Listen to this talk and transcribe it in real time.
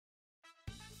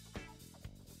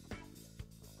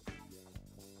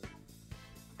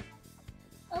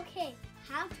Okay,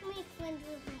 how to make friends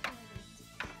with a hornet.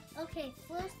 Okay,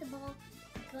 first of all,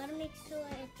 you gotta make sure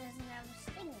it doesn't have a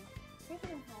stinger.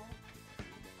 Second of all,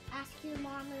 ask your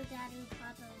mom or daddy,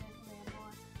 brother, or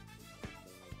grandma.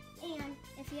 And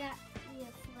if you're at your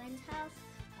friend's house,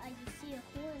 you see a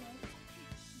hornet,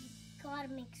 you gotta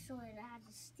make sure it has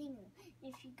a stinger.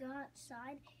 If you go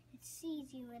outside, it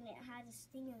sees you and it has a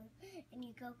stinger, and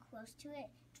you go close to it,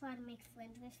 try to make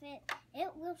friends with it,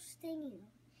 it will sting you.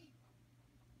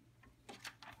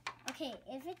 Okay,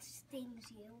 if it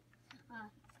stings you,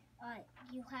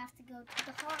 you have to go to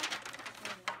the hospital,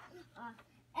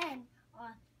 and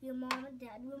your mom and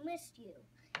dad will miss you.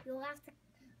 You'll have to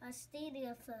stay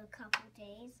there for a couple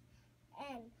days,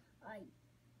 and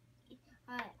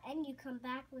you come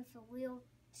back with a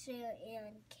wheelchair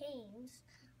and canes,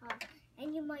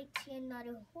 and you might see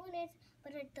another hornet,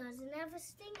 but it doesn't have a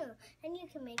stinger, and you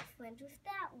can make friends with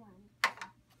that one.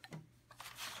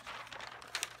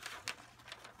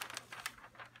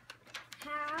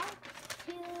 How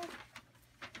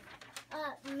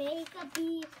to make a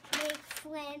bee make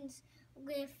friends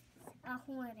with a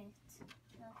hornet,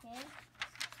 okay?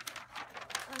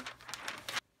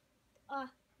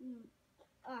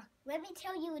 Let me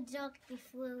tell you a joke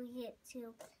before we get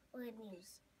to our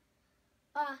news.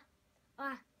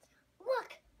 Look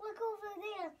over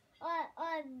there.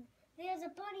 There's a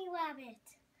bunny rabbit.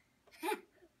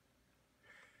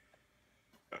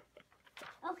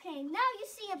 Okay, now you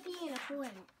see a bee and a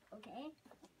hornet, okay?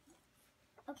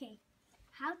 Okay,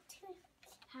 how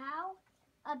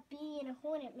a bee and a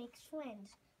hornet makes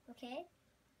friends, okay?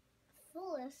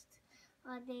 First,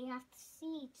 they have to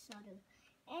see each other.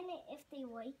 And if they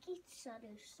like each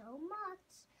other so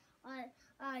much,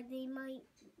 they might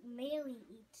marry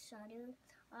each other.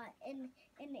 And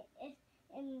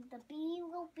the bee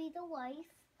will be the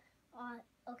wife,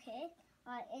 okay?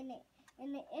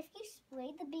 And if you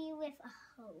spray the bee with a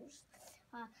hose,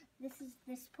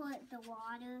 this part, the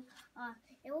water,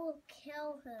 it will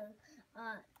kill her.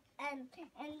 And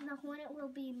the hornet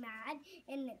will be mad,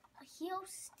 and he'll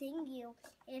sting you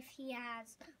if he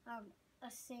has a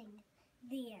sting.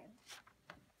 The end.